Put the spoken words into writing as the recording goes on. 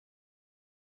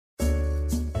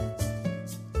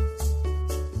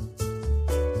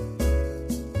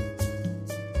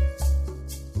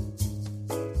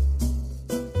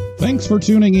Thanks for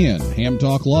tuning in. Ham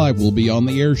Talk Live will be on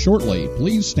the air shortly.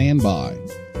 Please stand by.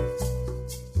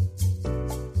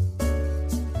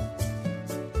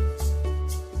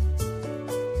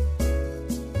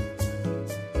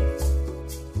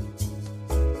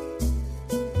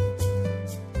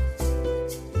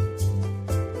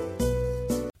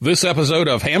 This episode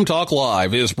of Ham Talk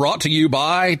Live is brought to you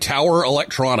by Tower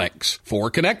Electronics.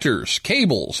 For connectors,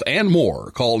 cables, and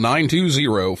more, call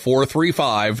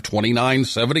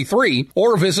 920-435-2973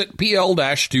 or visit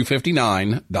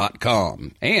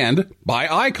pl-259.com. And by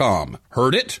ICOM.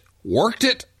 Heard it, worked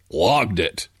it, logged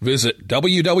it. Visit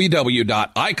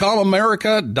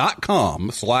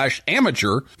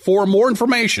www.icomamerica.com/amateur for more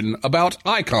information about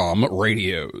ICOM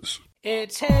radios.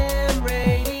 It's Ham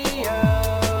Radio.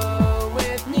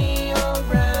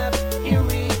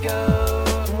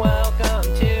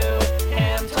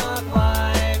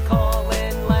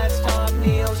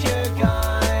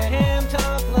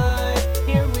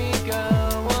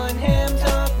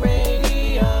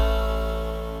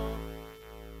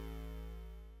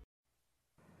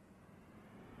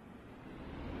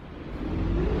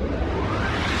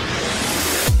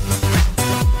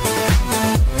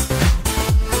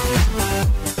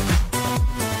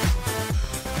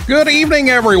 Good evening,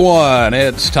 everyone.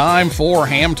 It's time for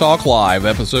Ham Talk Live,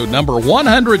 episode number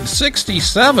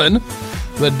 167,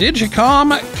 the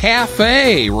Digicom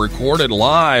Cafe, recorded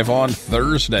live on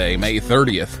Thursday, May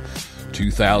 30th,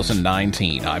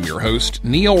 2019. I'm your host,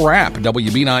 Neil Rapp,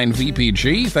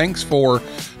 WB9VPG. Thanks for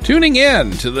tuning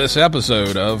in to this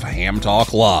episode of Ham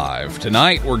Talk Live.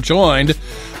 Tonight, we're joined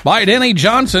by Denny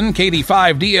Johnson,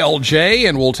 KD5DLJ,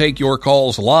 and we'll take your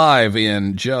calls live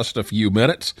in just a few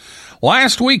minutes.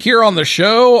 Last week here on the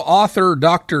show, author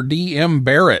Dr. D.M.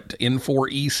 Barrett,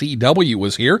 N4ECW,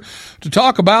 was here to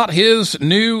talk about his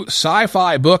new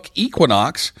sci-fi book,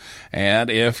 Equinox.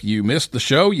 And if you missed the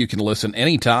show, you can listen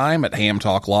anytime at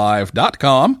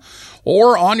hamtalklive.com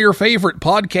or on your favorite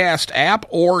podcast app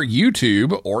or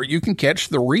YouTube, or you can catch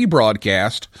the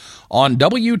rebroadcast on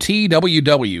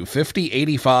WTWW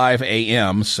 5085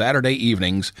 AM Saturday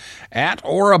evenings at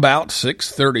or about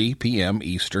 6:30 p.m.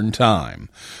 Eastern Time.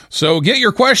 So get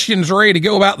your questions ready to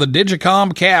go about the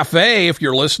Digicom Cafe. If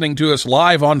you're listening to us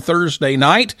live on Thursday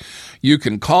night, you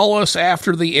can call us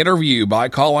after the interview by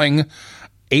calling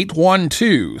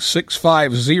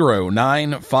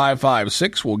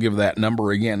 812-650-9556. We'll give that number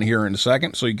again here in a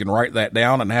second so you can write that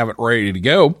down and have it ready to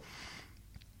go.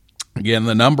 Again,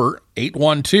 the number,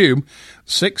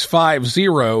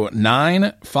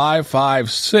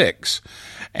 812-650-9556.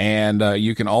 And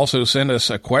you can also send us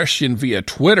a question via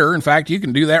Twitter. In fact, you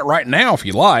can do that right now if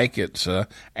you like. It's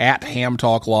at Ham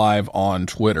Talk Live on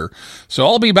Twitter. So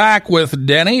I'll be back with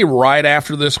Denny right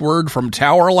after this word from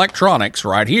Tower Electronics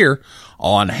right here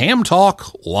on Ham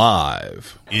Talk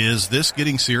Live. Is this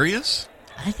getting serious?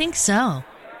 I think so.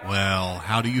 Well,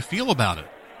 how do you feel about it?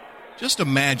 Just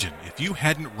imagine if you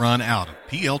hadn't run out of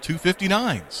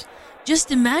PL259s.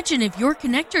 Just imagine if your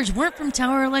connectors weren't from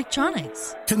Tower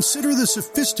Electronics. Consider the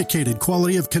sophisticated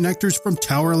quality of connectors from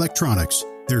Tower Electronics.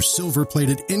 Their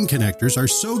silver-plated end connectors are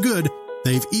so good,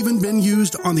 they've even been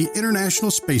used on the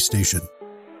International Space Station.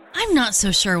 I'm not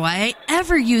so sure why I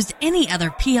ever used any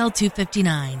other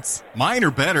PL259s. Mine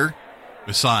are better.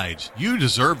 Besides, you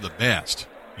deserve the best.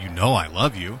 You know I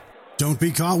love you. Don't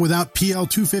be caught without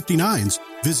PL259s.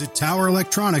 Visit Tower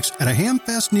Electronics at a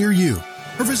Hamfest near you,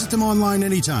 or visit them online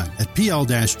anytime at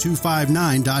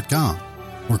pl-259.com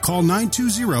or call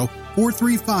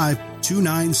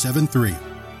 920-435-2973.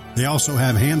 They also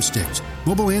have ham sticks,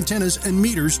 mobile antennas, and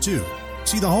meters too.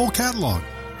 See the whole catalog.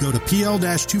 Go to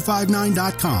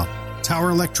pl-259.com. Tower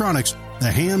Electronics,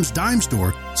 the ham's dime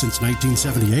store since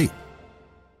 1978.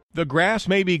 The grass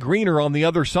may be greener on the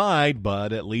other side,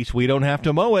 but at least we don't have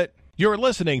to mow it. You're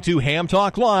listening to Ham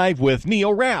Talk Live with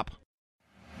Neil Rapp.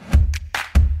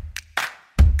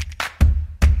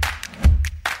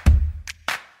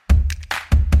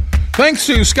 Thanks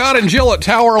to Scott and Jill at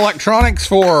Tower Electronics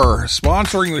for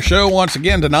sponsoring the show once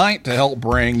again tonight to help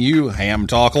bring you Ham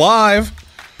Talk Live.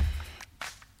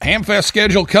 Hamfest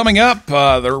schedule coming up.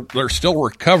 They're still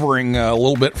recovering a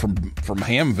little bit from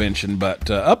Hamvention,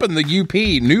 but up in the UP,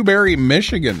 Newberry,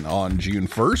 Michigan on June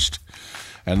 1st.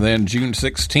 And then June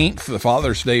 16th, the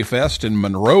Father's Day Fest in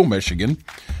Monroe, Michigan.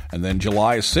 And then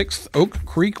July 6th, Oak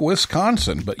Creek,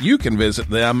 Wisconsin. But you can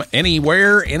visit them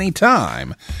anywhere,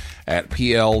 anytime at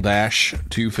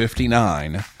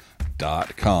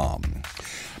pl-259.com.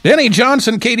 Denny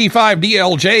Johnson,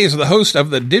 KD5DLJ, is the host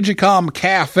of the Digicom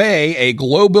Cafe, a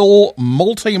global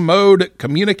multi-mode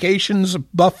communications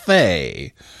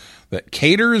buffet. that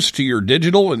caters to your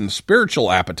digital and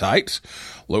spiritual appetites,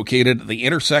 located at the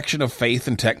intersection of faith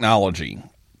and technology.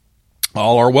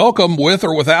 All are welcome with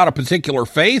or without a particular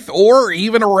faith or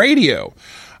even a radio.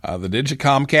 The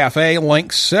Digicom Cafe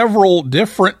links several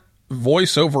different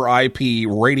voice over IP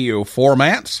radio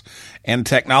formats and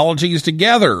technologies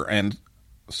together, and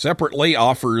separately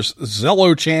offers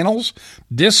Zello channels,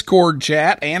 Discord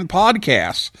chat, and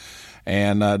podcasts.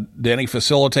 And Denny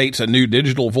facilitates a new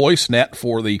digital voice net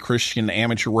for the Christian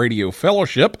Amateur Radio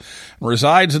Fellowship,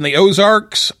 resides in the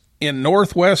Ozarks in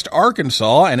Northwest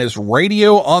Arkansas, and his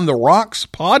Radio on the Rocks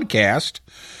podcast,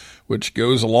 which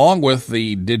goes along with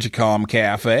the Digicom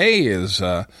Cafe, is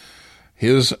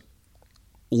his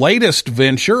latest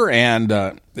venture, and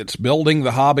it's building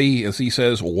the hobby, as he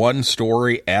says, one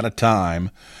story at a time,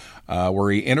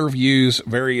 where he interviews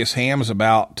various hams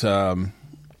about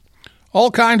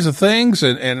all kinds of things,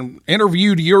 and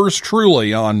interviewed yours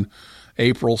truly on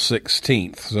April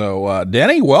 16th. So,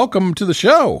 Denny, welcome to the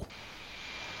show.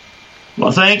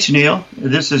 Well, thanks, Neil.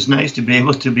 This is nice to be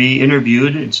able to be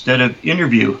interviewed instead of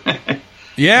interview.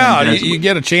 Yeah, you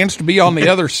get a chance to be on the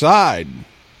other side.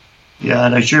 Yeah,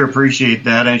 and I sure appreciate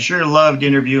that. I sure loved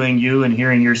interviewing you and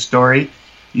hearing your story.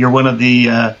 You're one of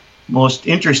the most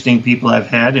interesting people I've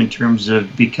had in terms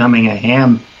of becoming a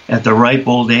ham at the ripe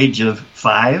old age of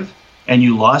 5, and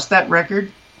you lost that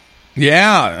record?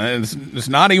 Yeah, it's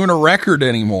not even a record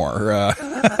anymore.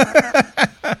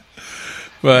 But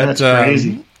that's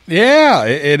crazy. Yeah,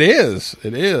 it is.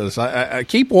 It is. I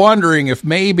keep wondering if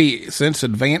maybe, since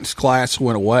advanced class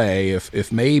went away,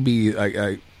 if maybe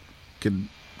I could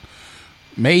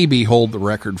maybe hold the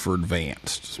record for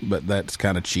advanced, but that's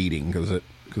kind of cheating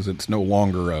because it's no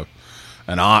longer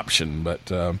an option. But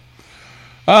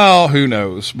who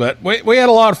knows? But we had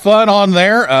a lot of fun on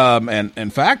there, and in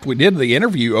fact, we did the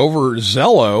interview over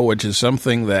Zello, which is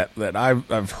something that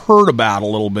I've heard about a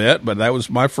little bit, but that was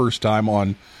my first time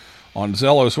on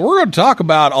Zello. So we're going to talk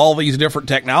about all these different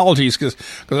technologies because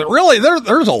really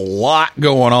there's a lot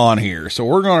going on here. So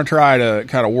we're going to try to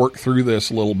kind of work through this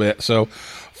a little bit. So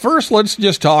first, let's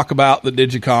just talk about the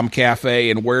Digicom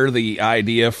Cafe and where the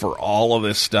idea for all of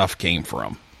this stuff came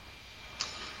from.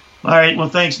 All right. Well,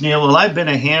 thanks, Neil. Well, I've been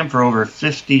a ham for over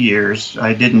 50 years.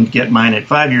 I didn't get mine at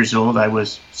 5 years old. I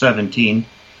was 17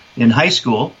 in high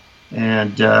school,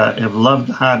 and have loved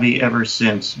the hobby ever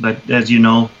since. But as you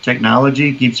know,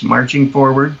 technology keeps marching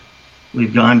forward.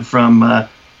 We've gone from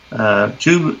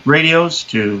tube radios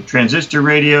to transistor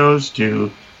radios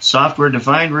to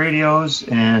software-defined radios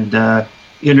and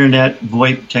internet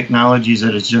VoIP technologies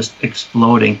that is just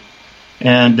exploding.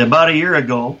 And about a year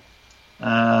ago,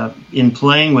 in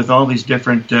playing with all these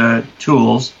different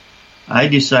tools, I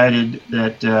decided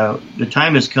that the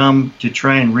time has come to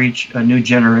try and reach a new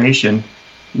generation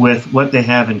with what they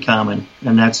have in common,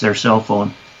 and that's their cell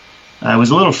phone. I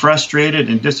was a little frustrated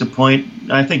and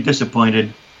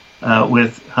disappointed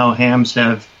with how hams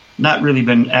have not really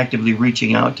been actively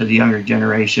reaching out to the younger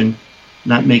generation,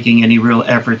 not making any real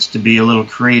efforts to be a little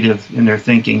creative in their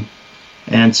thinking.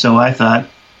 And so I thought,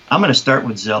 I'm going to start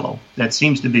with Zello. That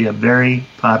seems to be a very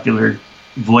popular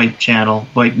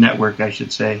VoIP network, I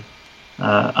should say,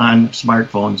 on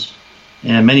smartphones.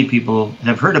 And many people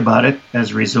have heard about it as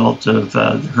a result of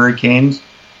the hurricanes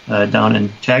down in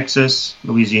Texas,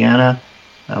 Louisiana.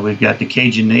 We've got the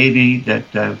Cajun Navy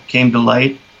that came to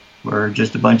light, where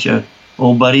just a bunch of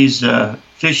old buddies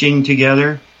fishing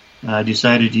together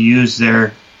decided to use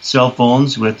their cell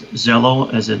phones with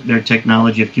Zello as their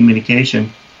technology of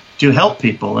communication to help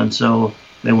people. And so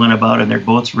they went about in their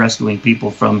boats rescuing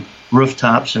people from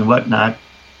rooftops and whatnot.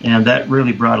 And that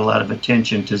really brought a lot of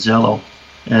attention to Zello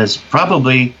as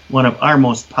probably one of our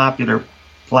most popular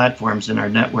platforms in our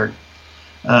network.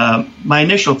 My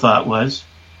initial thought was,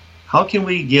 how can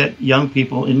we get young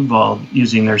people involved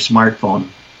using their smartphone?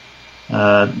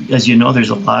 As you know, there's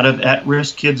a lot of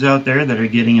at-risk kids out there that are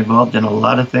getting involved in a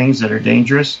lot of things that are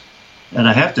dangerous. And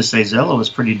I have to say Zello is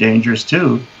pretty dangerous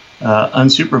too,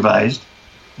 unsupervised.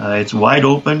 It's wide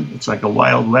open. It's like a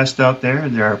Wild West out there.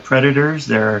 There are predators.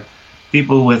 There are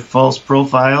people with false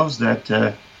profiles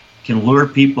that can lure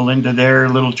people into their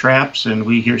little traps, and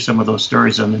we hear some of those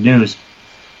stories on the news.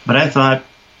 But I thought,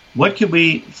 what could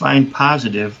we find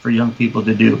positive for young people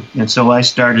to do? And so I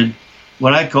started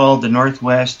what I called the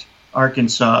Northwest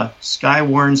Arkansas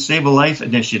Skywarn Save a Life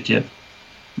Initiative.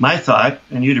 My thought,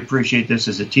 and you'd appreciate this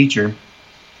as a teacher,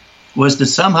 was to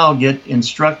somehow get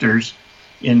instructors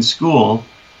in school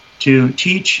to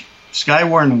teach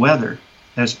Skywarn weather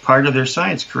as part of their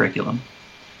science curriculum.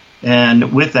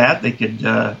 And with that, they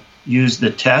could use the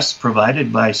tests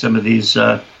provided by some of these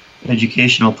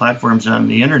educational platforms on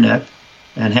the internet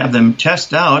and have them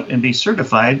test out and be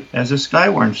certified as a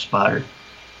Skywarn spotter.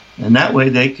 And that way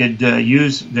they could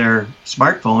use their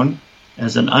smartphone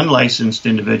as an unlicensed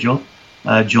individual,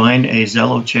 join a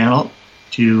Zello channel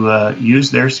to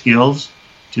use their skills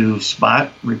to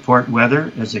spot, report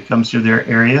weather as it comes through their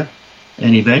area,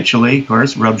 and eventually, of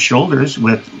course, rub shoulders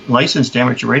with licensed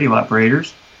amateur radio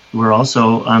operators who are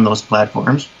also on those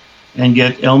platforms and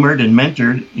get elmered and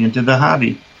mentored into the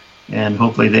hobby. And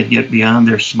hopefully they'd get beyond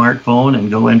their smartphone and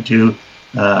go into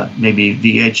maybe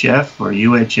VHF or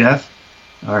UHF,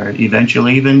 or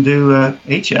eventually even do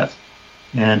HF.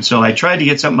 And so I tried to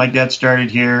get something like that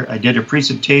started here. I did a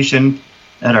presentation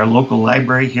at our local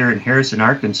library here in Harrison,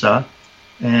 Arkansas.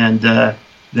 And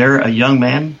there a young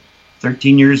man,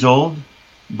 13 years old,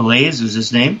 Blaze is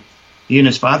his name. He and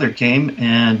his father came,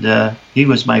 and he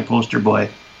was my poster boy.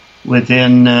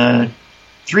 Within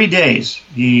 3 days,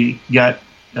 he got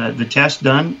the test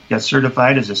done, got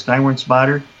certified as a Skywarn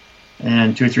spotter,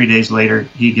 and 2 or 3 days later,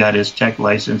 he got his tech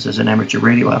license as an amateur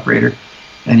radio operator,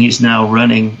 and he's now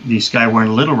running the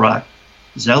Skywarn Little Rock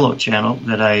Zello channel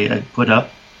that I put up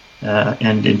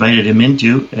and invited him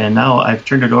into, and now I've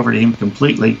turned it over to him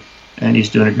completely, and he's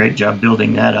doing a great job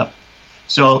building that up.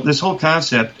 So this whole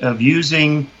concept of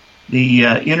using the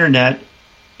internet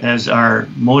as our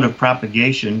mode of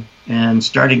propagation and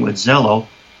starting with Zello,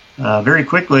 very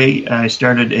quickly I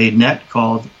started a net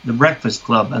called The Breakfast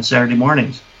Club on Saturday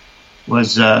mornings.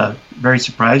 Was very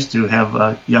surprised to have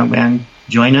a young man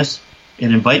join us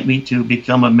and invite me to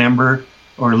become a member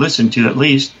or listen to at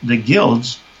least the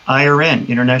Guild's IRN,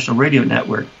 International Radio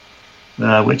Network,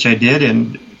 which I did,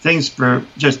 and things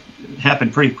just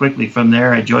happened pretty quickly from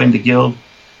there. I joined the Guild.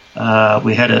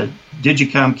 We had a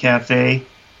Digicom Cafe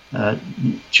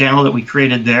channel that we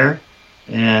created there,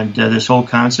 and this whole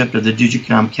concept of the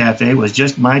Digicom Cafe was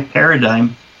just my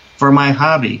paradigm for my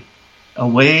hobby, a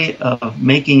way of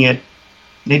making it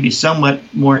maybe somewhat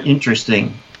more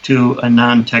interesting to a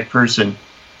non-tech person.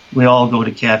 We all go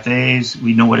to cafes.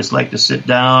 We know what it's like to sit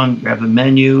down, grab a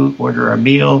menu, order our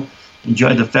meal,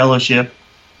 enjoy the fellowship.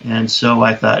 And so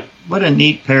I thought, what a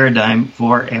neat paradigm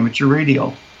for amateur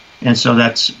radio. And so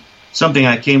that's something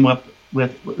I came up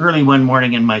with early one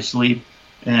morning in my sleep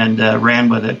and ran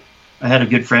with it. I had a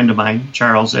good friend of mine,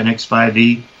 Charles,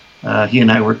 NX5E. He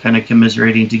and I were kind of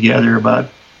commiserating together about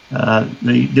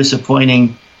the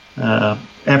disappointing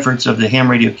efforts of the ham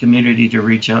radio community to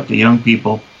reach out to young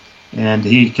people. And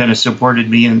he kind of supported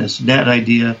me in this net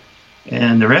idea.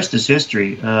 And the rest is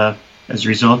history as a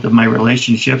result of my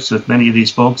relationships with many of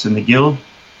these folks in the Guild.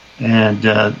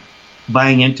 And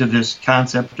buying into this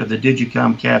concept of the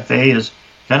Digicom Cafe is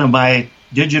kind of my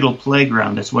digital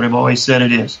playground. That's what I've always said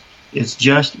it is. It's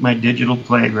just my digital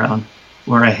playground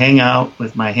where I hang out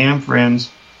with my ham friends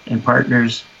and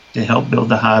partners to help build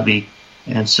the hobby.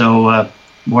 And so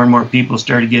more and more people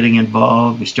started getting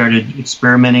involved. We started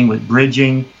experimenting with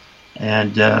bridging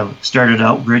and started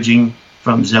out bridging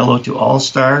from Zello to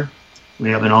All-Star. We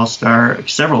have an All-Star,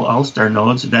 several All-Star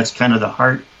nodes. That's kind of the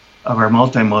heart of our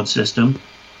multi-mode system.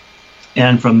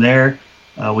 And from there,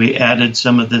 we added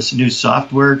some of this new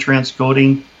software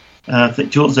transcoding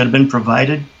tools that have been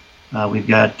provided. We've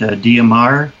got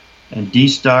DMR and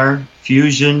D-Star,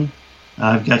 Fusion.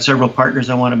 I've got several partners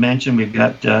I want to mention. We've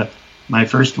got my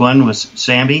first one was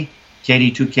Sammy,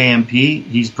 KD2KMP.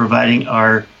 He's providing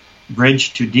our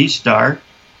bridge to D-Star,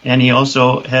 and he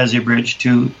also has a bridge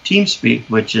to TeamSpeak,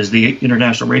 which is the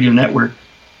International Radio Network,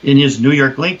 in his New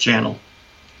York Link channel.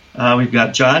 We've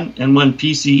got John,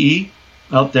 N1PCE,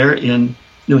 out there in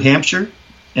New Hampshire,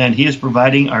 and he is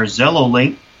providing our Zello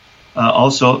link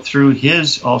also through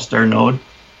his All-Star node.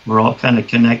 We're all kind of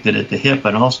connected at the hip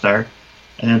on All-Star.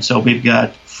 And so we've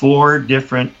got 4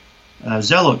 different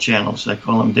Zello channels. I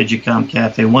call them Digicom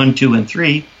Cafe 1, 2, and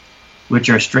 3, which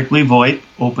are strictly VoIP,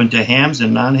 open to hams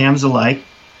and non-hams alike,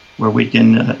 where we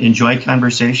can enjoy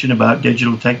conversation about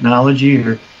digital technology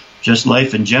or just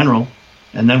life in general.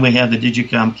 And then we have the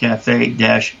Digicom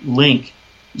Cafe-Link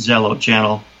Zello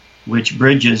channel, which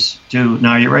bridges to,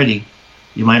 now you're ready.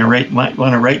 You might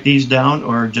want to write these down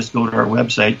or just go to our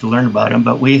website to learn about them.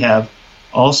 But we have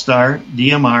All-Star,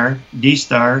 DMR,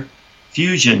 D-Star,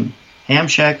 Fusion, Ham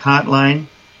Shack Hotline,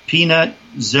 Peanut,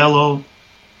 Zello,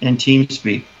 and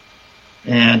TeamSpeak.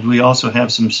 And we also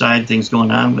have some side things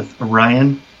going on with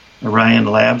Orion. Orion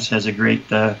Labs has a great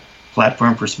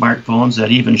platform for smartphones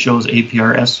that even shows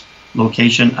APRS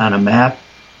location on a map.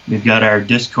 We've got our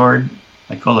Discord.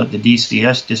 I call it the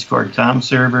DCS, Discord Com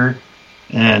server,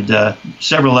 and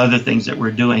several other things that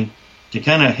we're doing to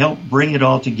kind of help bring it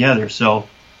all together. So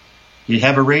you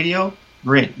have a radio?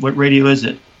 Great. What radio is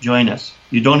it? Join us.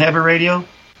 You don't have a radio?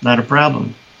 Not a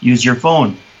problem. Use your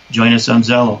phone. join us on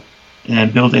Zello,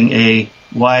 and building a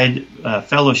wide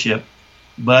fellowship,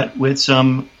 but with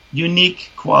some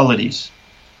unique qualities.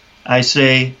 I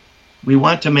say we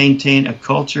want to maintain a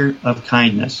culture of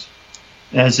kindness.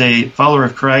 As a follower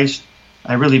of Christ,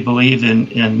 I really believe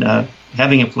in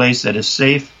having a place that is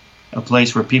safe, a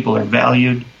place where people are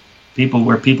valued,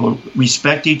 where people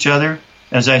respect each other,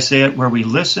 as I say it, where we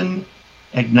listen,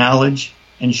 acknowledge,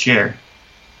 and share.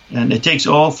 And it takes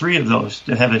all three of those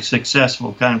to have a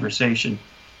successful conversation.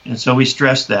 And so we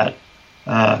stress that.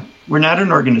 We're not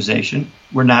an organization.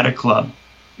 We're not a club.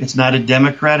 It's not a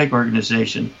democratic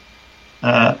organization.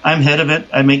 I'm head of it.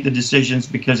 I make the decisions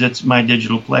because it's my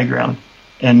digital playground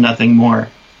and nothing more.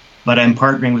 But I'm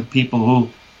partnering with people who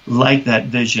like that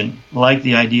vision, like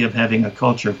the idea of having a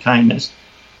culture of kindness,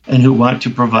 and who want to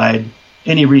provide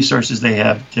any resources they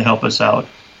have to help us out.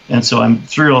 And so I'm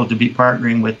thrilled to be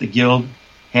partnering with the Guild.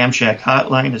 Ham Shack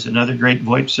Hotline is another great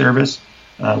VoIP service.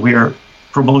 We are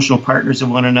promotional partners of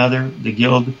one another. The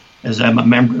Guild, as I'm a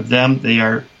member of them, they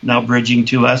are now bridging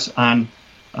to us on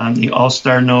the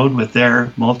All-Star node with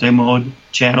their multi-mode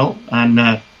channel on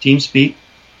TeamSpeak.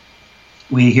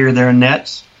 We hear their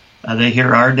nets. They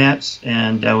hear our nets.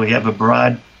 And we have a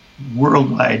broad,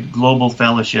 worldwide, global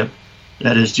fellowship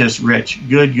that is just rich.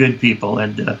 Good people,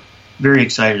 and very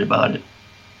excited about it.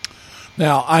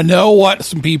 Now, I know what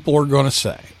some people are going to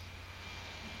say.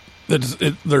 There's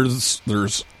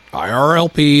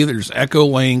IRLP, there's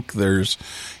Echolink, there's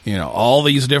all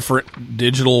these different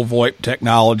digital VoIP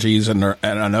technologies, and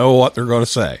I know what they're going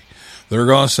to say. They're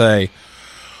going to say,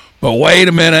 "But wait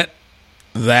a minute,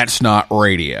 that's not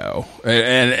radio,"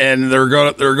 and they're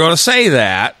going to say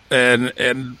that,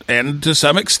 and to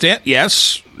some extent,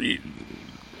 yes,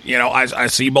 I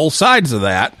see both sides of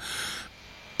that.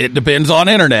 It depends on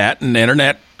internet, and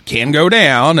internet can go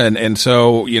down, and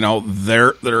so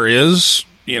there is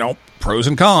pros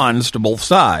and cons to both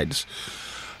sides.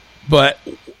 But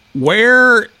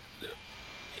where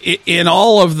in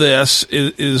all of this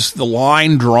is the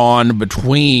line drawn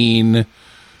between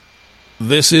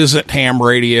this isn't ham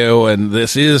radio and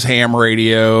this is ham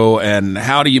radio, and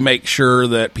how do you make sure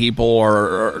that people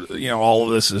are all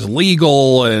of this is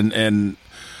legal and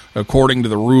according to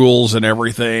the rules and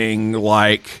everything,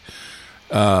 like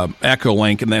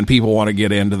Echolink, and then people want to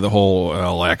get into the whole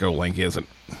Echolink isn't,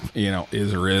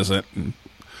 is or isn't. And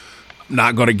I'm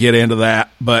not going to get into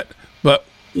that, but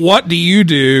what do you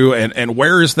do, and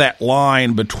where is that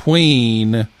line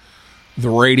between the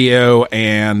radio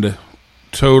and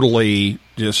totally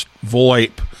just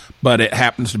VoIP, but it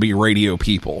happens to be radio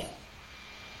people?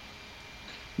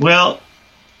 Well,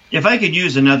 if I could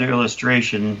use another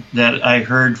illustration that I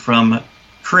heard from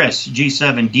Chris,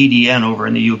 G7DDN over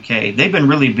in the UK. They've been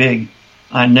really big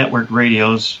on network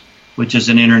radios, which is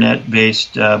an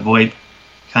internet-based VoIP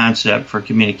concept for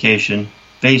communication,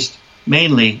 based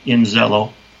mainly in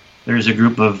Zello. There's a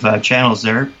group of channels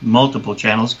there, multiple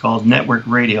channels, called network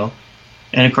radio.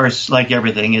 And, of course, like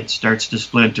everything, it starts to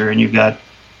splinter, and you've got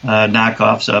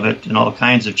knockoffs of it and all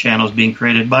kinds of channels being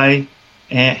created by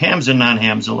hams and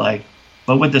non-hams alike,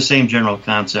 but with the same general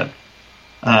concept.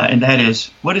 And that is,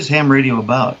 what is ham radio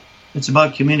about? It's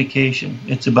about communication.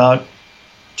 It's about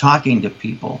talking to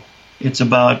people. It's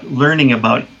about learning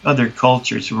about other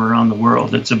cultures from around the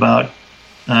world. It's about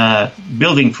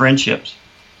building friendships.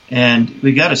 And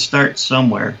we got to start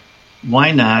somewhere.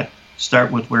 Why not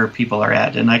start with where people are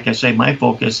at? And like I say, my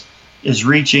focus is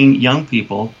reaching young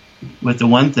people with the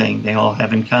one thing they all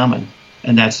have in common,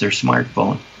 and that's their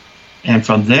smartphone. And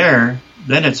from there,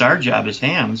 then it's our job as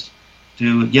hams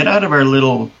to get out of our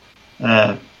little,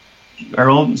 our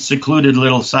own secluded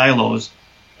little silos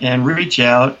and reach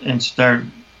out and start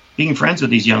being friends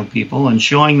with these young people and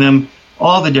showing them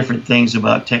all the different things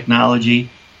about technology,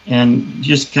 and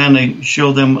just kind of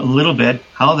show them a little bit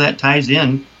how that ties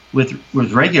in with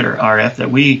regular RF that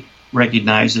we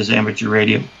recognize as amateur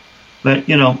radio. But,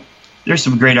 there's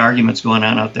some great arguments going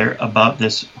on out there about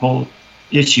this whole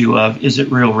issue of, is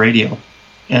it real radio?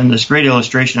 And this great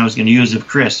illustration I was going to use of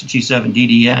Chris,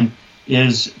 G7DDN,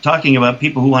 is talking about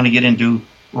people who want to get into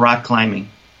rock climbing.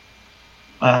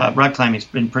 Rock climbing's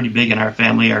been pretty big in our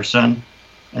family. Our son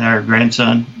and our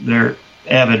grandson, they're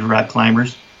avid rock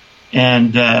climbers.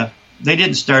 And they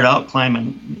didn't start out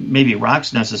climbing maybe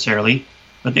rocks necessarily,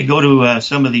 but they go to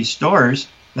some of these stores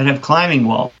that have climbing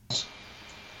walls.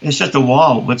 It's just a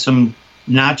wall with some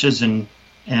notches and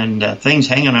things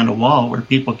hanging on the wall where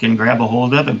people can grab a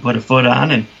hold of and put a foot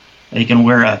on, and they can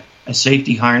wear a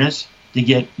safety harness to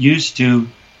get used to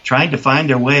trying to find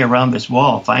their way around this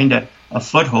wall, find a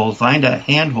foothold, find a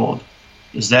handhold.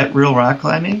 Is that real rock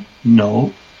climbing?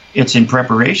 No. It's in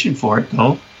preparation for it,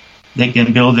 though. They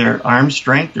can build their arm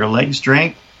strength, their leg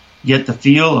strength, get the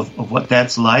feel of what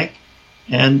that's like,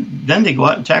 and then they go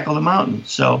out and tackle the mountain.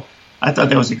 So I thought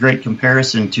that was a great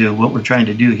comparison to what we're trying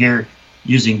to do here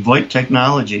using VoIP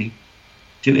technology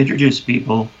to introduce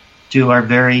people to our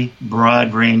very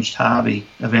broad-ranged hobby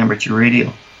of amateur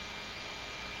radio.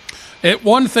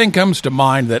 One thing comes to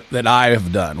mind that I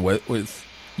have done with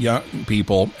young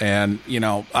people, and,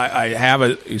 I have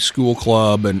a school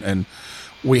club, and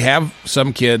we have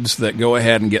some kids that go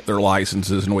ahead and get their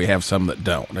licenses, and we have some that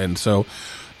don't. And so,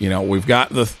 we've got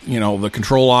the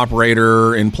control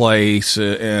operator in place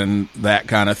and that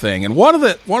kind of thing. And one of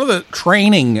the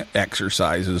training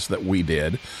exercises that we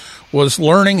did was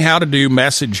learning how to do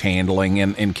message handling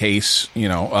in case,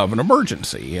 of an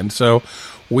emergency. And so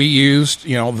we used,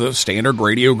 the standard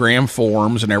radiogram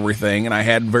forms and everything. And I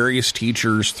had various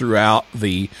teachers throughout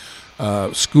the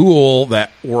school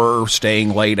that were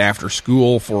staying late after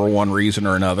school for one reason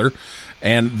or another.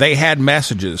 And they had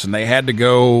messages, and they had to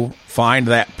go find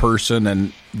that person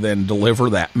and then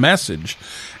deliver that message.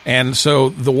 And so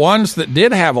the ones that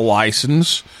did have a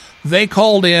license, they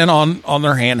called in on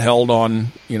their handheld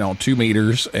on, 2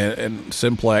 meters and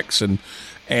simplex,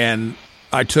 and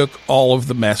I took all of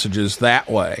the messages that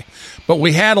way. But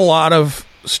we had a lot of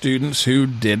students who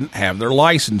didn't have their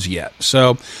license yet.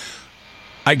 So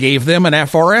I gave them an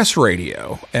FRS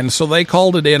radio, and so they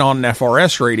called it in on an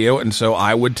FRS radio, and so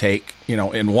I would take,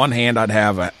 in one hand I'd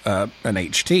have an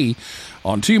HT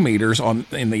on 2 meters,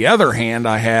 in the other hand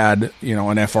I had,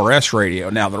 an FRS radio.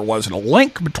 Now, there wasn't a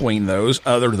link between those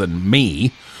other than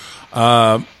me,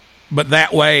 but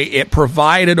that way it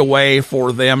provided a way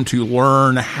for them to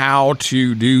learn how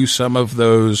to do some of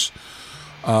those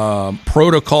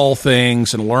protocol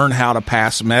things and learn how to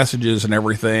pass messages and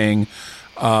everything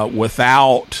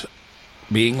without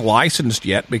being licensed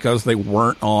yet, because they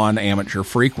weren't on amateur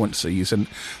frequencies. And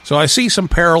so I see some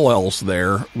parallels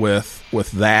there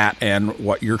with that and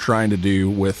what you're trying to do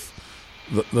with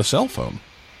the cell phone.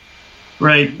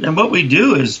 Right. And what we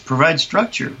do is provide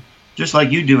structure, just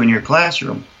like you do in your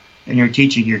classroom, and you're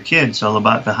teaching your kids all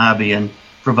about the hobby and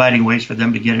providing ways for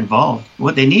them to get involved.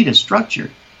 What they need is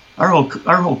structure. Our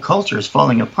whole culture is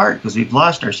falling apart because we've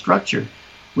lost our structure.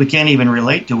 We can't even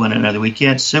relate to one another. We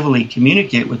can't civilly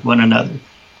communicate with one another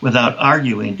without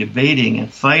arguing, debating,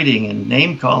 and fighting and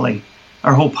name-calling.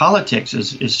 Our whole politics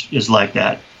is like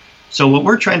that. So what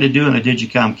we're trying to do in the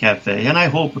Digicom Cafe, and I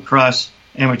hope across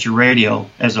amateur radio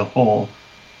as a whole,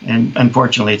 and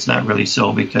unfortunately it's not really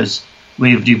so because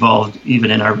we've devolved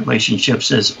even in our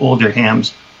relationships as older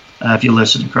hams. If you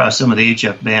listen across some of the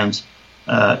HF bands,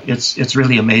 it's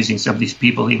really amazing some of these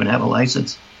people even have a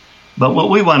license. But what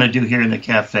we want to do here in the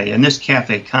cafe, and this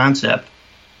cafe concept,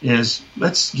 is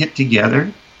let's get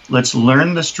together, let's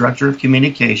learn the structure of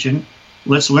communication,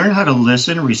 let's learn how to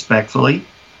listen respectfully,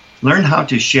 learn how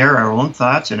to share our own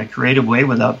thoughts in a creative way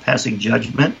without passing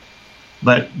judgment,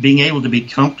 but being able to be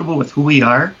comfortable with who we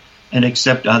are and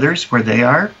accept others where they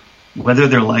are, whether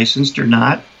they're licensed or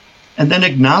not, and then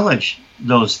acknowledge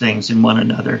those things in one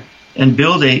another and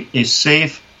build a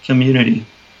safe community.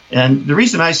 And the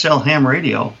reason I sell ham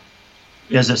radio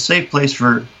as a safe place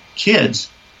for kids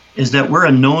is that we're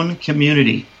a known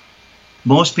community.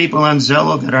 Most people on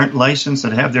Zello that aren't licensed,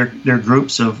 that have their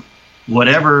groups of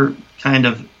whatever kind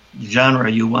of genre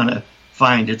you want to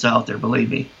find, it's out there, believe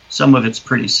me. Some of it's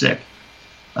pretty sick.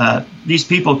 These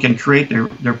people can create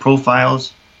their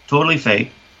profiles totally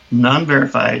fake,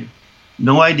 non-verified,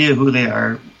 no idea who they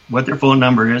are, what their phone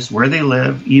number is, where they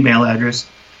live, email address.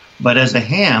 But as a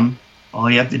ham, all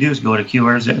you have to do is go to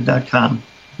QRZ.com.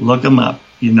 Look them up.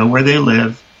 You know where they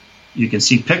live. You can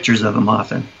see pictures of them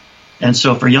often. And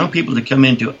so for young people to come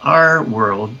into our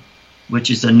world, which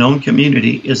is a known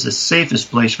community, is the safest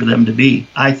place for them to be,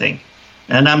 I think.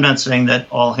 And I'm not saying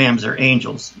that all hams are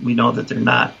angels. We know that they're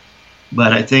not.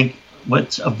 But I think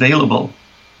what's available,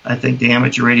 I think the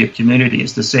amateur radio community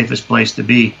is the safest place to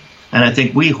be. And I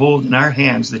think we hold in our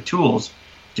hands the tools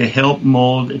to help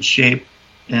mold and shape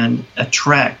and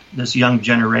attract this young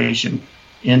generation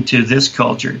into this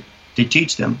culture, to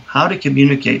teach them how to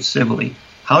communicate civilly,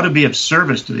 how to be of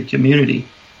service to the community,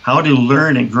 how to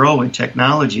learn and grow in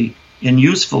technology in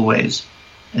useful ways.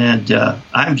 And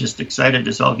I'm just excited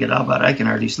as all get out about it. I can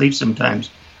hardly sleep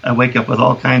sometimes. I wake up with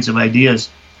all kinds of ideas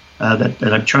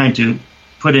that I'm trying to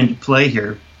put into play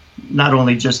here, not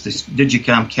only just this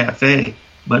Digicom Cafe,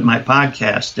 but my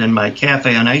podcast and my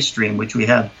Cafe on Ice stream, which we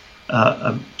have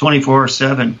a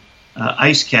 24/7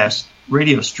 IceCast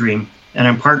radio stream. And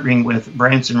I'm partnering with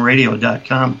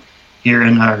BransonRadio.com here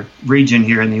in our region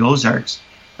here in the Ozarks.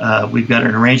 We've got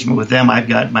an arrangement with them. I've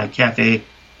got my Cafe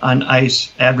on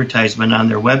Ice advertisement on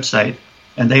their website.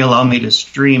 and they allow me to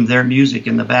stream their music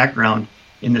in the background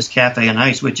in this Cafe on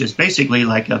Ice, which is basically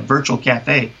like a virtual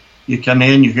cafe. You come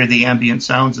in, you hear the ambient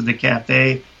sounds of the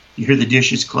cafe, you hear the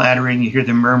dishes clattering, you hear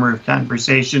the murmur of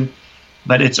conversation,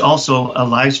 but it's also a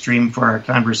live stream for our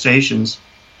conversations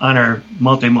on our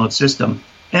multi-mode system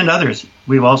and others.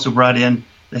 We've also brought in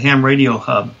the Ham Radio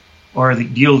Hub or the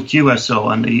Guild QSO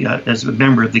on the as a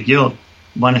member of the Guild,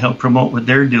 want to help promote what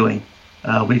they're doing.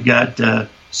 We've got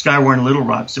Skywarn Little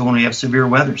Rock, so when we have severe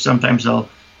weather, sometimes I'll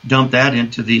dump that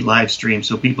into the live stream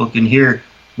so people can hear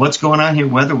what's going on here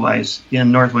weather-wise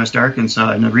in northwest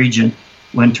Arkansas in the region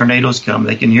when tornadoes come.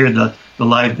 They can hear the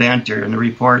live banter and the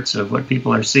reports of what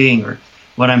people are seeing or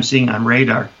what I'm seeing on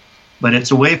radar. But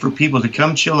it's a way for people to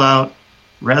come chill out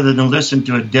rather than listen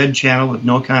to a dead channel with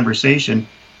no conversation.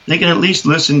 They can at least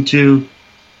listen to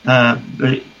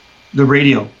the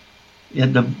radio,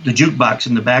 the jukebox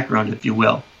in the background, if you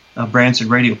will, Branson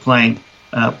Radio playing.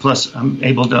 Plus, I'm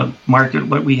able to market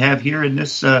what we have here in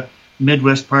this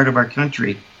Midwest part of our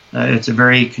country. It's a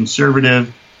very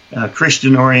conservative,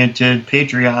 Christian-oriented,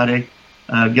 patriotic,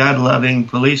 God-loving,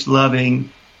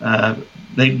 police-loving.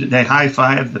 They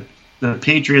high-five the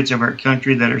patriots of our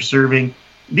country that are serving.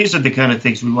 These are the kind of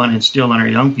things we want to instill in our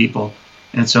young people.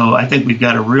 And so I think we've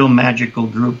got a real magical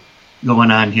group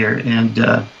going on here. And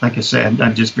like I said,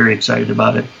 I'm just very excited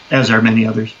about it, as are many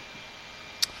others.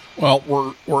 Well,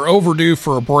 we're overdue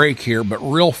for a break here, but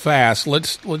real fast,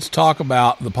 let's talk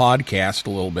about the podcast a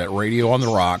little bit. Radio on the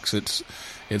Rocks. It's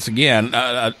again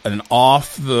an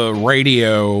off the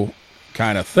radio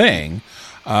kind of thing,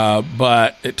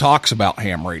 but it talks about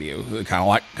ham radio,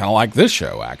 kind of like this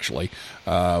show actually.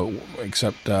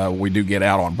 Except we do get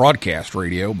out on broadcast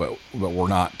radio, but we're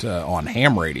not on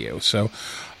ham radio. So,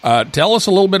 tell us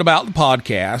a little bit about the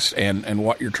podcast and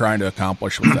what you're trying to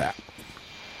accomplish with that.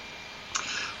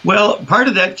 Well, part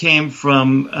of that came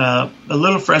from a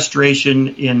little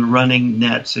frustration in running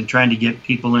nets and trying to get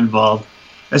people involved,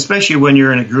 especially when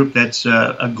you're in a group that's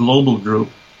a global group.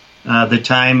 The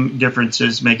time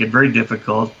differences make it very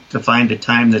difficult to find a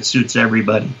time that suits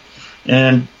everybody.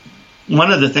 And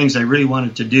one of the things I really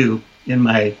wanted to do in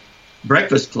my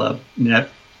Breakfast Club net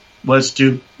was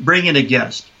to bring in a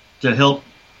guest to help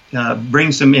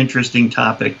bring some interesting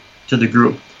topic to the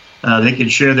group. They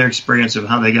could share their experience of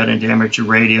how they got into amateur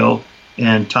radio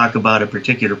and talk about a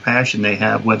particular passion they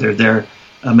have, whether they're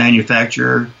a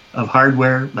manufacturer of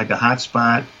hardware, like a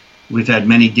hotspot. We've had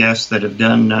many guests that have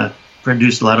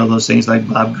produced a lot of those things, like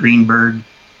Bob Greenberg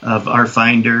of Our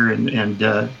Finder and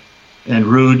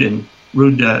Ruud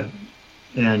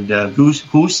and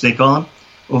Hoos, they call them,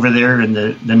 over there in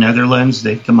the Netherlands.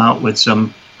 They've come out with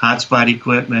some hotspot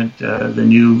equipment, the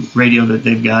new radio that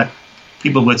they've got.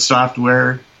 People with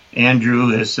software.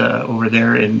 Andrew is over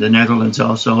there in the Netherlands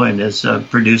also and has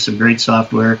produced some great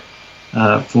software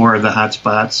for the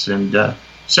hotspots and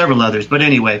several others. But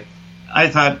anyway, I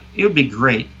thought it would be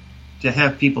great to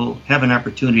have people have an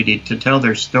opportunity to tell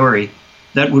their story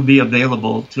that would be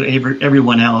available to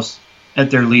everyone else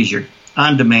at their leisure,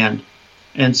 on demand.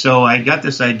 And so I got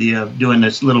this idea of doing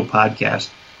this little podcast,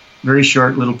 very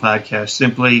short little podcast,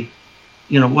 simply,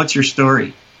 what's your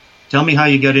story? Tell me how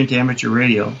you got into amateur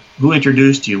radio. Who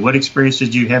introduced you? What experiences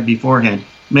did you have beforehand?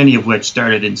 Many of which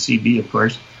started in CB, of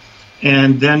course.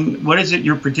 And then what is it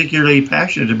you're particularly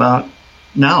passionate about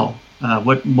now?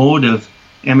 What mode of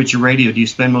amateur radio do you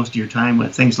spend most of your time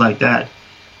with? Things like that.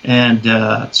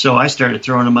 And so I started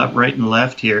throwing them up right and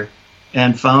left here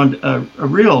and found a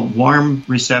real warm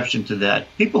reception to that.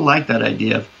 People like that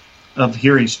idea of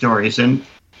hearing stories. And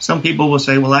some people will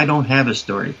say, well, I don't have a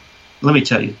story. Let me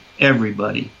tell you,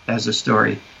 everybody has a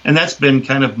story. And that's been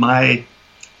kind of my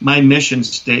mission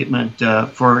statement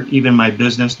for even my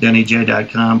business,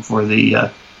 DennyJ.com, for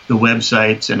the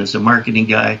websites and as a marketing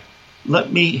guy.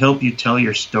 Let me help you tell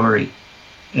your story.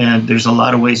 And there's a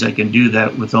lot of ways I can do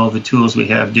that with all the tools we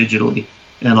have digitally.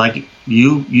 And like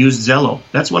you use Zello.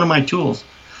 That's one of my tools.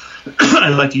 I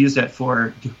like to use that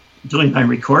for doing my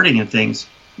recording and things.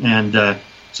 And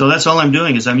so that's all I'm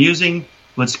doing is I'm using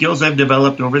what skills I've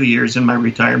developed over the years in my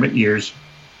retirement years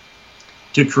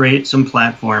to create some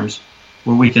platforms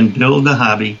where we can build the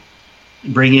hobby,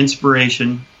 bring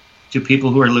inspiration to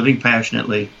people who are living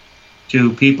passionately,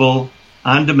 to people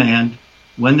on demand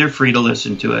when they're free to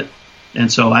listen to it.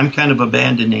 And so I'm kind of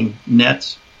abandoning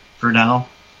nets for now.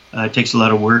 It takes a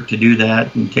lot of work to do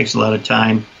that and takes a lot of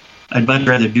time. I'd much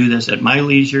rather do this at my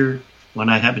leisure when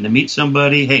I happen to meet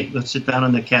somebody. Hey, let's sit down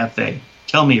in the cafe.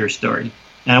 Tell me your story.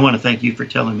 And I want to thank you for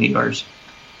telling me yours.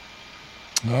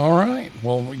 All right.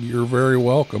 Well, you're very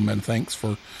welcome, and thanks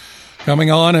for coming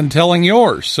on and telling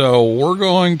yours. So we're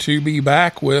going to be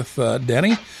back with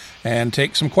Denny and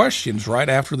take some questions right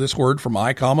after this word from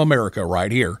ICOM America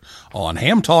right here on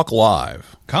Ham Talk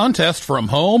Live. Contest from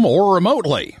home or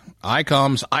remotely.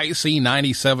 ICOM's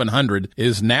IC9700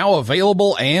 is now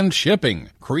available and shipping.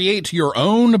 Create your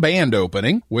own band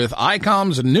opening with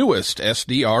ICOM's newest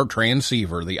SDR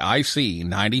transceiver, the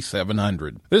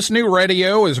IC9700. This new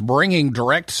radio is bringing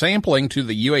direct sampling to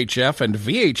the UHF and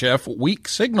VHF weak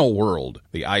signal world.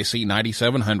 The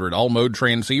IC9700 all-mode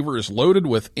transceiver is loaded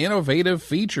with innovative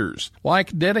features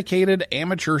like dedicated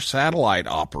amateur satellite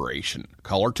operation,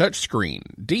 color touchscreen,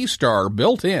 D-Star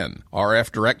built-in,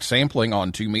 RF direct sampling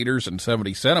on 2 meters and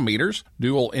 70 centimeters,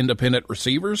 dual independent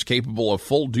receivers capable of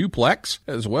full duplex,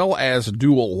 as well as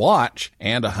dual watch,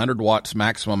 and 100 watts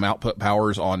maximum output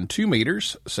powers on 2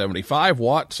 meters, 75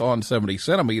 watts on 70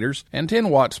 centimeters, and 10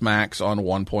 watts max on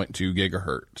 1.2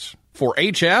 gigahertz. For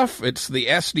HF, it's the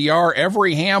SDR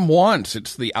every ham wants.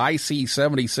 It's the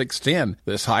IC7610.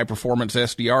 This high-performance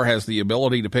SDR has the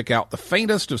ability to pick out the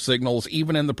faintest of signals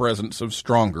even in the presence of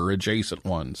stronger adjacent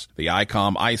ones. The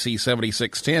ICOM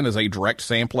IC7610 is a direct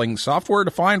sampling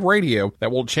software-defined radio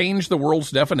that will change the world's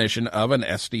definition of an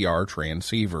SDR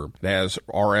transceiver. It has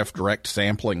RF direct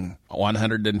sampling,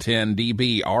 110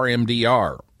 dB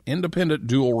RMDR, independent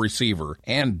dual receiver,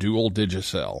 and dual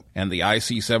Digicel. And the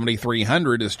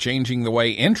IC7300 is changing the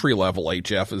way entry-level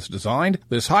HF is designed.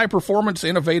 This high-performance,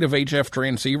 innovative HF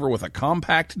transceiver with a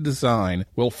compact design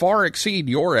will far exceed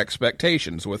your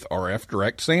expectations with RF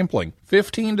direct sampling,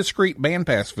 15 discrete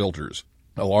bandpass filters,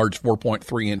 a large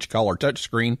 4.3-inch color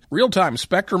touchscreen, real-time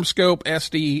spectrum scope,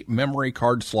 SD, memory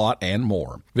card slot, and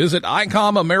more. Visit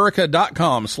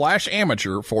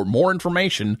ICOMAmerica.com/amateur for more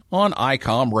information on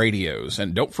ICOM radios.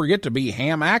 And don't forget to be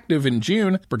ham active in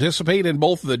June. Participate in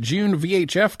both the June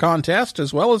VHF contest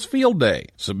as well as Field Day.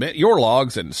 Submit your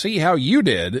logs and see how you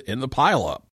did in the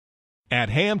pileup. At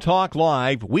Ham Talk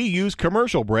Live, we use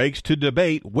commercial breaks to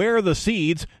debate where the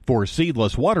seeds for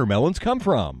seedless watermelons come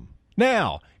from.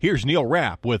 Now, here's Neil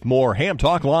Rapp with more Ham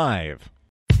Talk Live.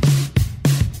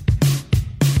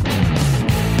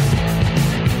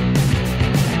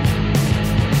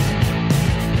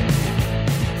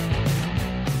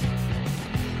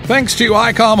 Thanks to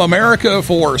ICOM America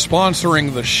for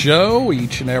sponsoring the show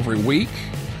each and every week.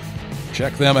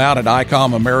 Check them out at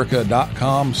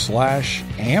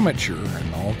ICOMAmerica.com/amateur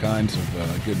and all kinds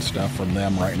of good stuff from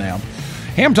them right now.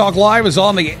 Ham Talk Live is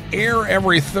on the air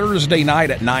every Thursday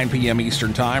night at 9 p.m.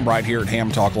 Eastern Time right here at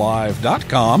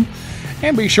hamtalklive.com.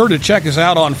 And be sure to check us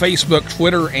out on Facebook,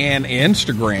 Twitter, and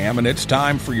Instagram. And it's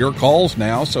time for your calls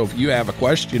now. So if you have a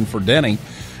question for Denny,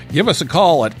 give us a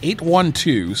call at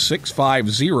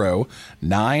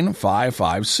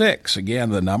 812-650-9556. Again,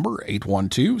 the number,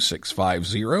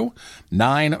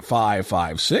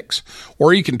 812-650-9556.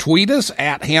 Or you can tweet us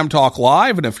at Ham Talk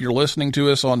Live. And if you're listening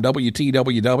to us on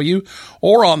WTWW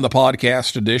or on the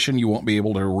podcast edition, you won't be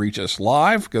able to reach us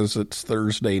live because it's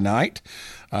Thursday night.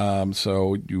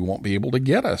 So you won't be able to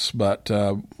get us. But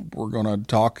we're going to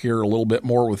talk here a little bit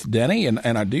more with Denny.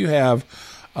 And I do have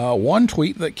one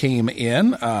tweet that came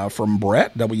in from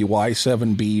Brett,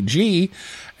 WY7BG,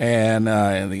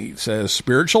 and he says,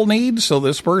 spiritual needs. So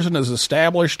this person has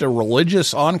established a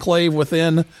religious enclave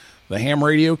within the ham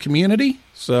radio community.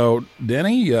 So,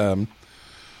 Denny, you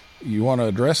want to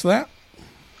address that?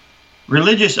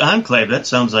 Religious enclave, that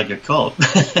sounds like a cult.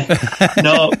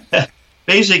 No,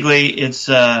 basically, it's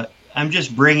I'm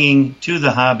just bringing to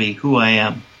the hobby who I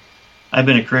am. I've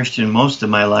been a Christian most of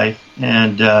my life,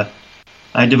 and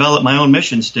I developed my own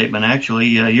mission statement, actually,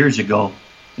 years ago,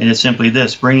 and it's simply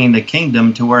this: bringing the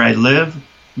kingdom to where I live,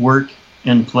 work,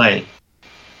 and play.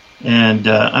 And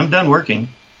I'm done working,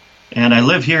 and I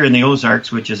live here in the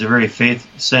Ozarks, which is a very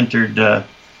faith-centered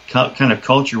kind of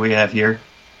culture we have here,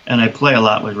 and I play a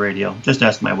lot with radio. Just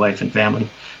ask my wife and family.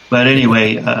 But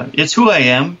anyway, it's who I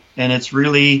am, and it's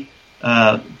really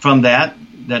from that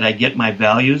I get my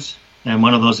values, and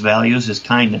one of those values is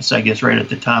kindness, I guess, right at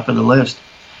the top of the list.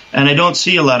 And I don't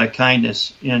see a lot of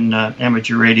kindness in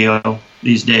amateur radio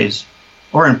these days,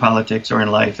 or in politics, or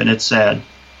in life, and it's sad.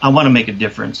 I want to make a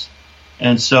difference.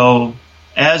 And so,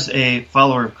 as a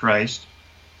follower of Christ,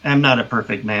 I'm not a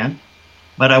perfect man,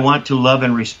 but I want to love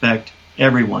and respect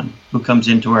everyone who comes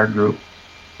into our group.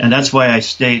 And that's why I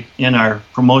state in our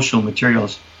promotional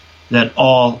materials that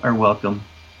all are welcome,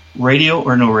 radio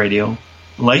or no radio,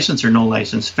 license or no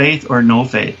license, faith or no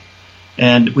faith.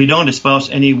 And we don't espouse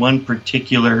any one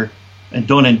particular, and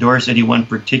don't endorse any one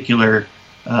particular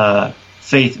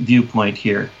faith viewpoint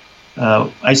here.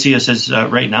 I see us as,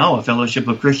 right now, a fellowship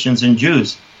of Christians and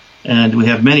Jews. And we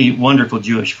have many wonderful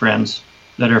Jewish friends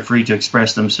that are free to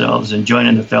express themselves and join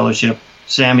in the fellowship.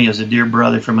 Sammy is a dear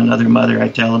brother from another mother, I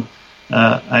tell him.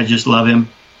 I just love him.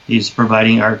 He's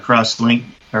providing our cross-link,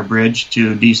 our bridge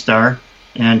to D-Star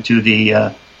and to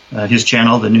the his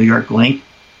channel, the New York Link,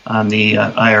 on the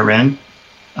IRN.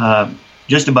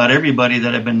 Just about everybody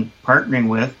that I've been partnering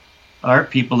with are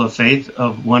people of faith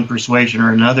of one persuasion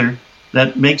or another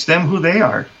that makes them who they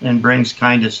are and brings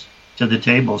kindness to the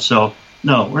table. So,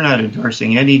 no, we're not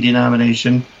endorsing any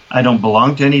denomination. I don't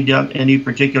belong to any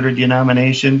particular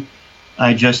denomination.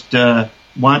 I just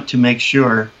want to make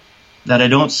sure that I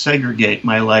don't segregate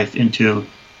my life into,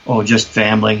 just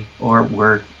family or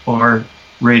work or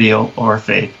radio or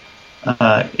faith.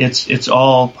 It's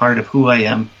all part of who I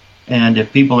am. And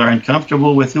if people are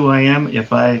uncomfortable with who I am,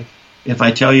 if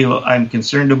I tell you I'm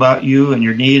concerned about you and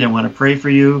your need, I want to pray for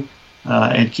you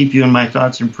and keep you in my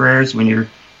thoughts and prayers when you're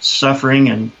suffering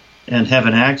and have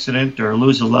an accident or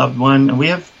lose a loved one. And we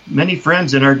have many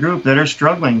friends in our group that are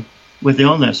struggling with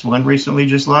illness. One recently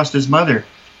just lost his mother.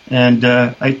 And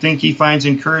I think he finds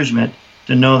encouragement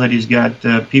to know that he's got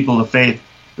people of faith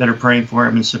that are praying for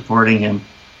him and supporting him.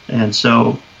 And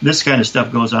so this kind of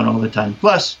stuff goes on all the time.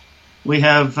 Plus, we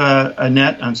have a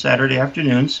net on Saturday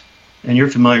afternoons, and you're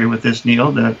familiar with this,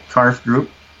 Neil, the CARF group,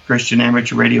 Christian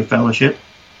Amateur Radio Fellowship.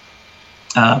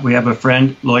 We have a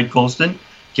friend, Lloyd Colston,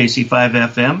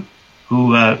 KC5FM,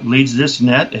 who leads this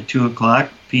net at 2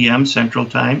 o'clock p.m. Central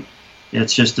Time.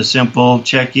 It's just a simple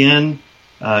check-in.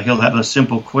 He'll have a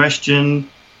simple question,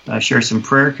 share some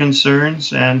prayer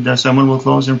concerns, and someone will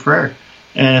close in prayer.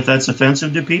 And if that's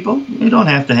offensive to people, you don't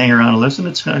have to hang around and listen.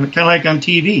 It's kind of like on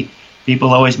TV.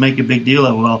 People always make a big deal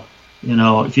of,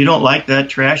 if you don't like that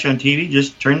trash on TV,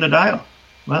 just turn the dial.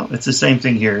 Well, it's the same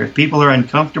thing here. If people are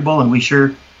uncomfortable, and we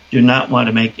sure do not want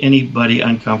to make anybody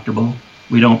uncomfortable,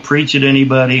 we don't preach at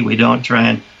anybody. We don't try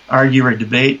and argue or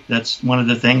debate. That's one of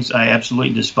the things I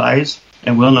absolutely despise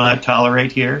and will not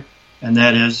tolerate here. And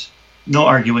that is no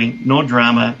arguing, no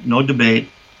drama, no debate.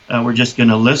 We're just going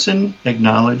to listen,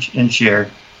 acknowledge, and share.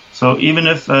 So even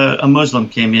if a Muslim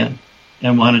came in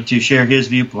and wanted to share his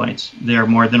viewpoints, they're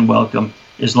more than welcome,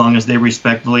 as long as they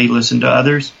respectfully listen to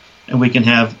others, and we can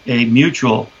have a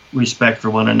mutual respect for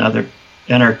one another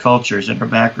and our cultures and our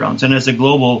backgrounds. And as a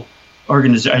global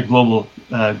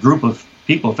group of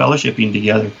people fellowshipping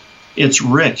together, it's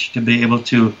rich to be able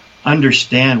to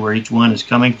understand where each one is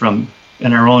coming from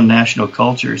in our own national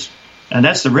cultures. And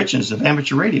that's the richness of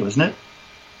amateur radio, isn't it?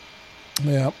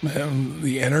 Yeah, and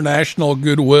the international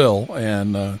goodwill,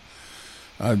 and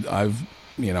I've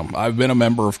been a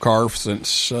member of CARF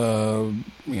since the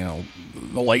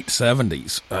late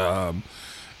 70s,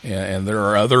 and there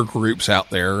are other groups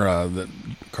out there that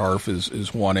CARF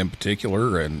is one in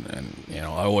particular, and I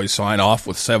always sign off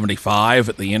with 75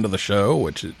 at the end of the show,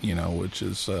 which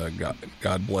is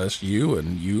God bless you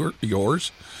and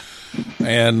yours,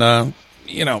 and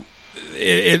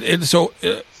it's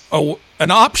an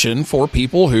option for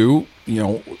people who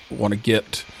want to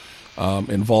get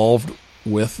involved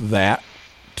with that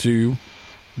to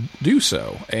do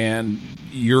so, and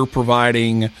you're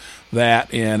providing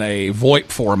that in a VoIP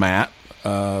format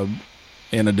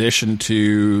in addition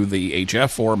to the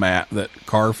HF format that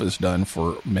CARF has done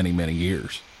for many, many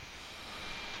years.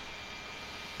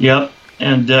 Yep,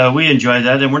 and we enjoy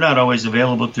that, and we're not always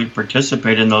available to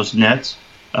participate in those nets.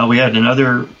 We had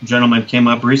another gentleman came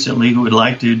up recently who would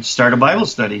like to start a Bible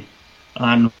study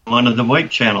on one of the VoIP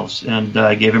channels, and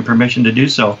I gave him permission to do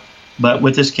so, but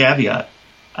with this caveat.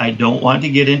 I don't want to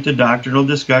get into doctrinal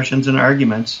discussions and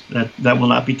arguments. That will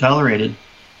not be tolerated.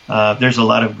 There's a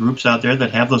lot of groups out there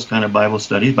that have those kind of Bible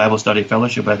studies. Bible Study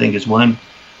Fellowship, I think, is one.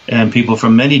 And people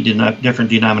from many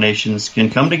different denominations can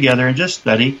come together and just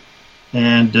study.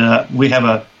 And we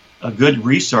have a good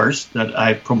resource that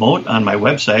I promote on my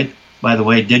website. By the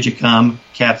way,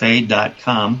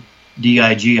 digicomcafe.com,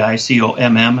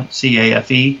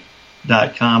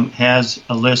 digicomcafe.com has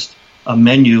a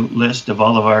menu list of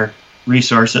all of our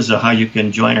resources of how you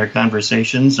can join our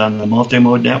conversations on the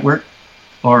multimode network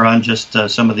or on just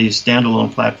some of these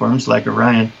standalone platforms like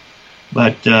Orion.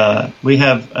 But we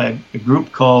have a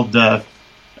group called, my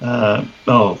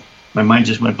mind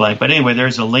just went blank. But anyway,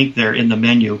 there's a link there in the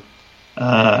menu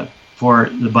for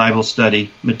the Bible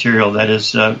study material that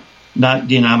is not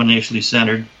denominationally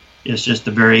centered. It's just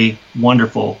a very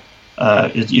wonderful,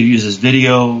 it uses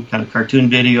video, kind of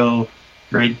cartoon video,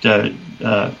 great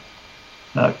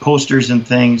posters and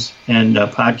things, and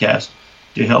podcasts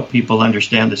to help people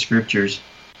understand the scriptures,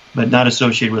 but not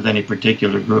associated with any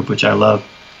particular group, which I love.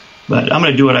 But I'm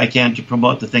going to do what I can to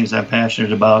promote the things I'm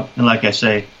passionate about. And like I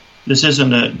say, this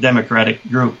isn't a democratic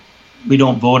group. We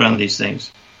don't vote on these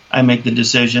things. I make the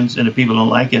decisions, and if people don't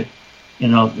like it,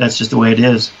 that's just the way it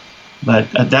is.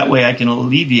 But that way I can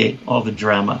alleviate all the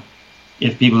drama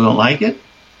If people don't like it,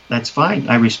 that's fine.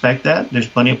 I respect that. There's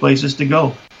plenty of places to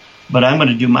go. But I'm going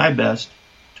to do my best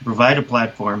to provide a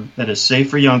platform that is safe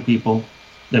for young people,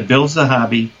 that builds the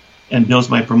hobby, and builds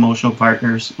my promotional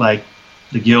partners like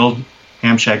the Guild,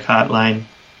 Ham Shack Hotline,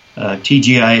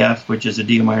 TGIF, which is a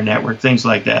DMR network, things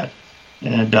like that.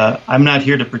 And I'm not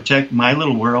here to protect my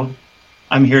little world.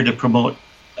 I'm here to promote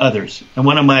others. And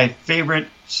one of my favorite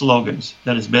slogans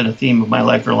that has been a theme of my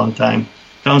life for a long time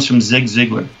comes from Zig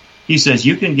Ziglar. He says,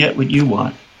 you can get what you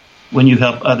want when you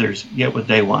help others get what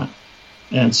they want.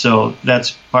 And so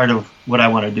that's part of what I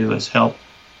want to do, is help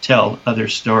tell other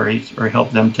stories or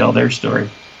help them tell their story.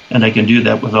 And I can do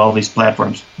that with all these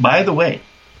platforms. By the way,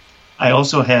 I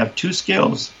also have 2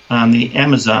 skills on the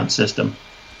Amazon system.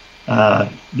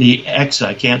 The X,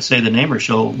 I can't say the name or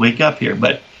she'll wake up here,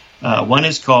 but one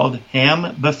is called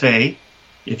Ham Buffet.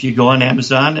 If you go on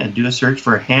Amazon and do a search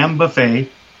for Ham Buffet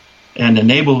and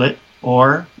enable it,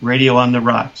 or Radio on the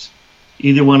Rocks,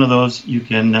 either one of those, you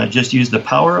can just use the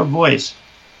power of voice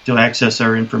to access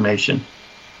our information.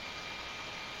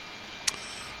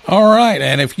 All right,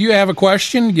 and if you have a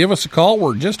question, give us a call.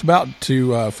 We're just about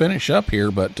to finish up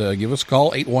here, but give us a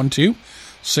call,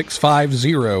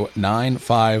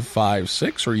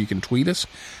 812-650-9556, or you can tweet us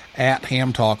at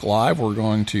Ham Talk Live. We're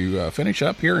going to finish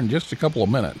up here in just a couple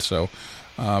of minutes, so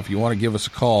if you want to give us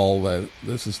a call,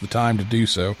 this is the time to do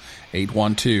so,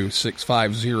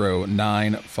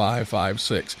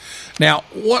 812-650-9556. Now,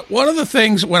 one of the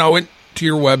things when I went to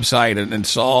your website and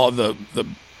saw the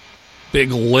big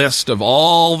list of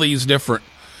all these different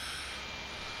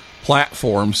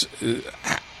platforms,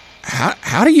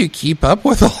 how do you keep up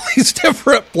with all these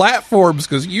different platforms?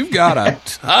 Because you've got a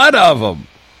ton of them.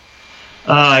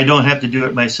 I don't have to do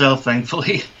it myself,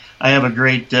 thankfully. I have a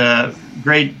great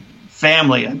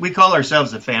family. We call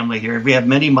ourselves a family here. We have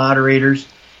many moderators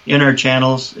in our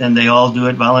channels, and they all do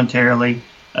it voluntarily.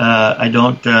 I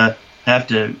don't have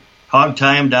to hog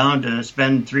time down to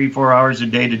spend 3-4 hours a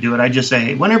day to do it. I just say,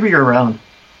 hey, whenever you're around,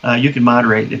 you can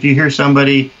moderate. If you hear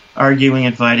somebody arguing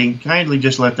and fighting, kindly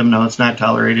just let them know it's not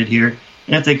tolerated here.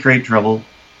 And if they create trouble,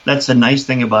 that's the nice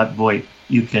thing about VoIP.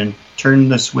 You can turn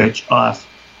the switch off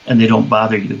and they don't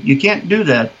bother you. You can't do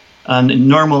that on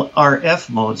normal RF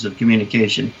modes of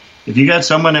communication. If you got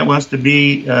someone that wants to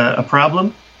be a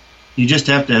problem, you just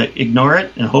have to ignore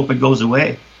it and hope it goes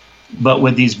away. But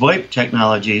with these VoIP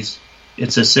technologies,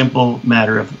 it's a simple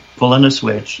matter of pulling a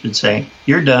switch and saying,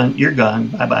 you're done, you're gone,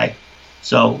 bye-bye.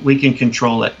 So we can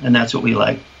control it, and that's what we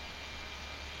like.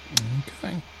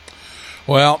 Okay.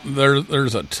 Well,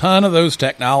 there's a ton of those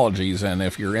technologies, and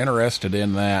if you're interested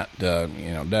in that,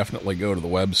 definitely go to the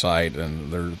website,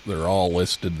 and they're all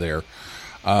listed there.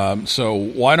 So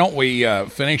why don't we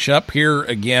finish up here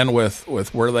again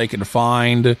with where they can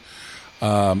find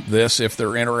this if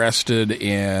they're interested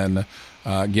in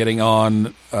getting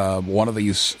on one of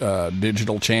these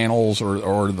digital channels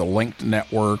or the linked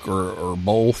network or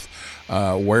both,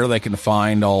 where they can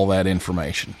find all that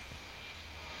information.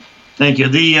 Thank you.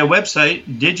 The website,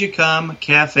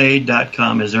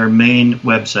 digicomcafe.com, is our main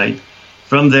website.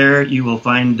 From there, you will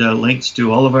find links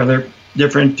to all of our other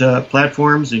different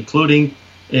platforms, including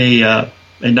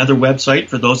another website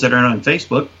for those that are on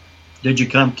Facebook,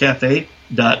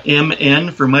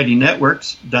 digicomcafe.mn for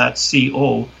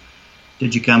mightynetworks.co.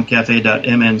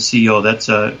 digicomcafe.mnco. That's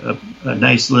a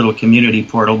nice little community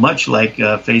portal, much like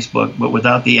Facebook, but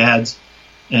without the ads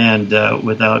and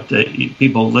without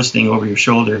people listening over your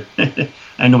shoulder.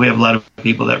 I know we have a lot of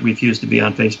people that refuse to be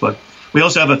on Facebook. We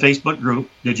also have a Facebook group,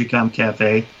 Digicom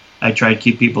Cafe. I try to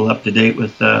keep people up to date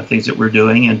with things that we're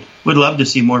doing, and would love to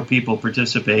see more people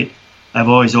participate. I've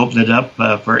always opened it up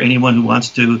for anyone who wants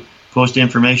to post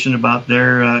information about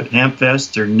their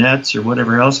Hamfests or nets or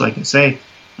whatever else. Like I say,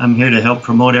 I'm here to help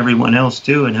promote everyone else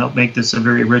too and help make this a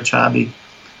very rich hobby.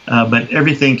 But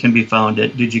everything can be found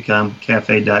at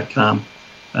digicomcafe.com,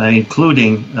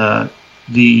 including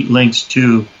the links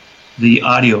to the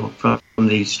audio from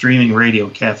the streaming radio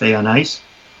Cafe on Ice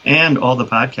and all the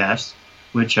podcasts,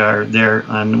 which are there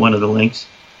on one of the links,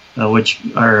 which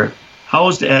are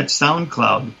housed at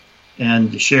SoundCloud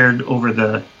and shared over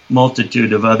the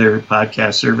multitude of other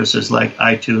podcast services like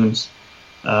iTunes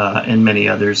and many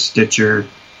others, Stitcher.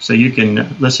 So you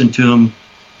can listen to them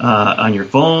on your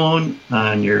phone,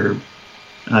 on your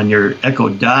Echo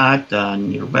Dot,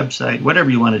 on your website, whatever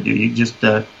you want to do. You just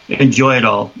enjoy it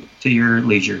all to your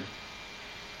leisure.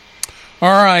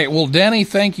 All right. Well, Denny,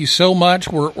 thank you so much.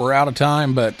 We're out of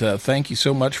time, but thank you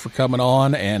so much for coming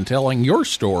on and telling your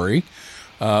story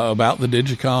about the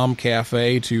Digicom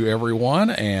Cafe to everyone,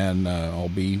 and I'll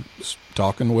be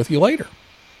talking with you later.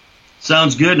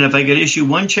 Sounds good. And if I could issue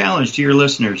one challenge to your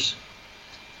listeners,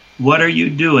 what are you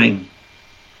doing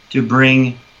to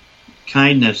bring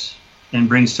kindness and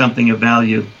bring something of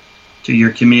value to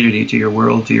your community, to your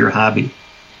world, to your hobby?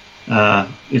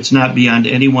 It's not beyond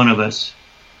any one of us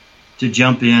to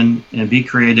jump in and be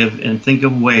creative and think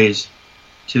of ways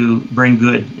to bring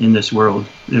good in this world.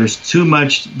 There's too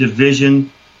much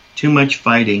division, too much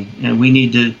fighting, and we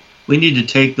need to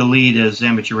take the lead as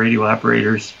amateur radio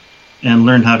operators and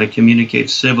learn how to communicate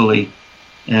civilly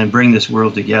and bring this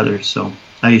world together. So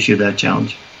I issue that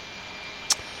challenge.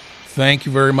 Thank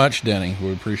you very much, Denny.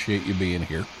 We appreciate you being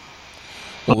here.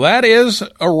 Well, that is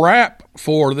a wrap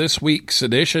for this week's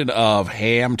edition of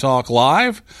Ham Talk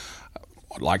Live.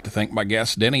 I'd like to thank my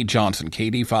guest, Denny Johnson,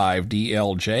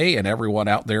 KD5DLJ, and everyone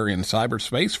out there in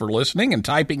cyberspace for listening and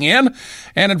typing in,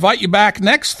 and invite you back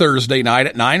next Thursday night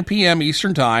at 9 p.m.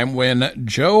 Eastern Time when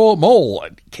Joe Mole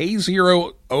at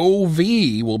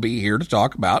K0OV will be here to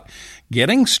talk about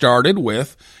getting started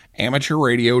with amateur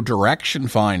radio direction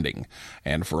finding.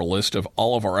 And for a list of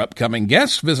all of our upcoming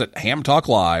guests, visit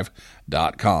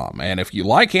hamtalklive.com. And if you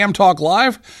like Ham Talk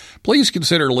Live, please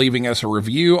consider leaving us a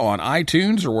review on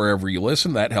iTunes or wherever you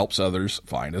listen. That helps others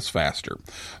find us faster.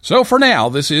 So for now,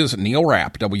 this is Neil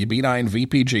Rapp,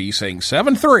 WB9VPG, saying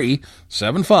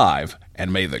 7375,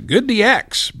 and may the good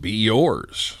DX be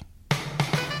yours.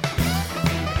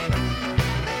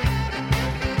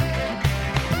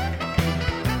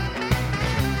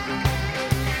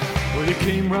 Well, you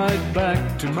came right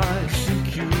back to my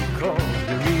CQ call.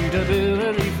 Your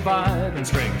readability 5 and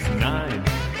strength 9.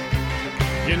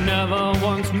 You never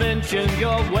once mentioned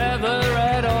your weather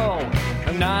at all,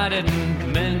 and I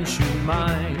didn't mention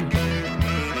mine.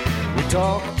 We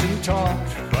talked and talked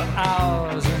for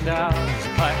hours and hours.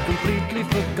 I completely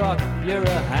forgot you're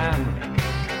a ham.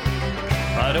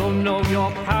 I don't know your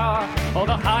power or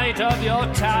the height of your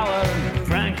tower.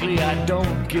 Frankly, I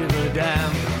don't give a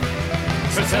damn.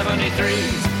 So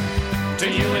 73s to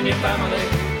you and your family.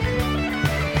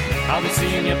 I'll be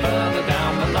seeing you further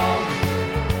down the log.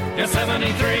 Your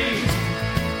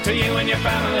 73s to you and your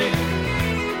family.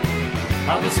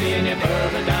 I'll be seeing you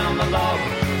further down the log.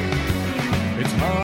 It's hard.